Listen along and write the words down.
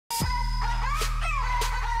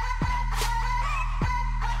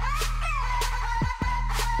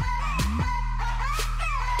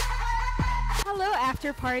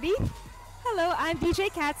Afterparty. Hello, I'm DJ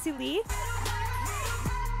Katsy.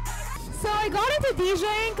 So I got into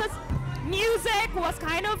DJing because music was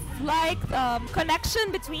kind of like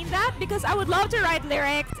connection between that, because I would love to write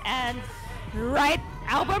lyrics and write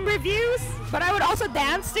album reviews, but I would also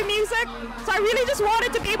dance to music. So I really just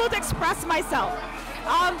wanted to be able to express myself.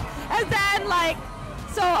 And then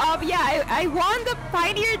I won the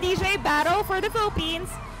Pioneer DJ Battle for the Philippines.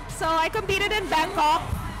 So I competed in Bangkok.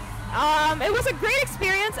 It was a great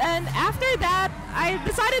experience, and after that, I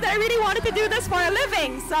decided that I really wanted to do this for a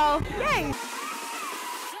living. So, yay!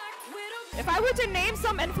 If I were to name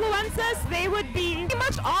some influences, they would be pretty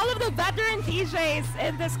much all of the veteran DJs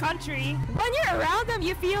in this country. When you're around them,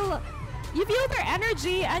 you feel their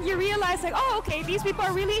energy, and you realize like, oh, okay, these people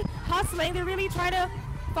are really hustling. They're really trying to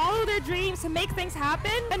follow their dreams and make things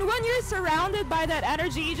happen. And when you're surrounded by that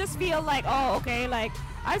energy, you just feel like, oh, okay, like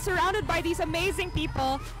I'm surrounded by these amazing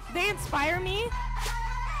people. They inspire me.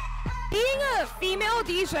 Being a female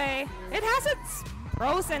DJ, it has its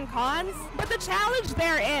pros and cons, but the challenge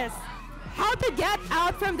there is how to get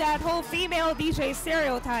out from that whole female DJ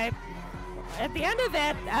stereotype. At the end of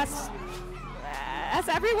it, as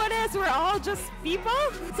everyone is, we're all just people.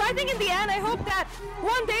 So I think in the end, I hope that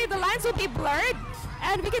one day the lines will be blurred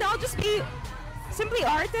and we can all just be simply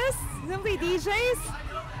artists, simply DJs.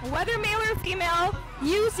 Whether male or female,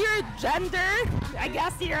 use your gender, I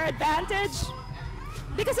guess, to your advantage,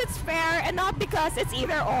 because it's fair and not because it's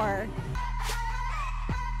either or.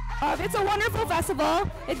 It's a wonderful festival.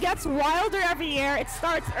 It gets wilder every year. It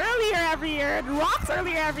starts earlier every year. It rocks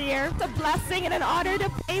earlier every year. It's a blessing and an honor to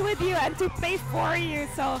play with you and to play for you.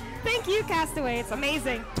 So thank you, Castaway. It's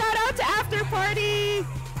amazing. Shout out to Afterparty.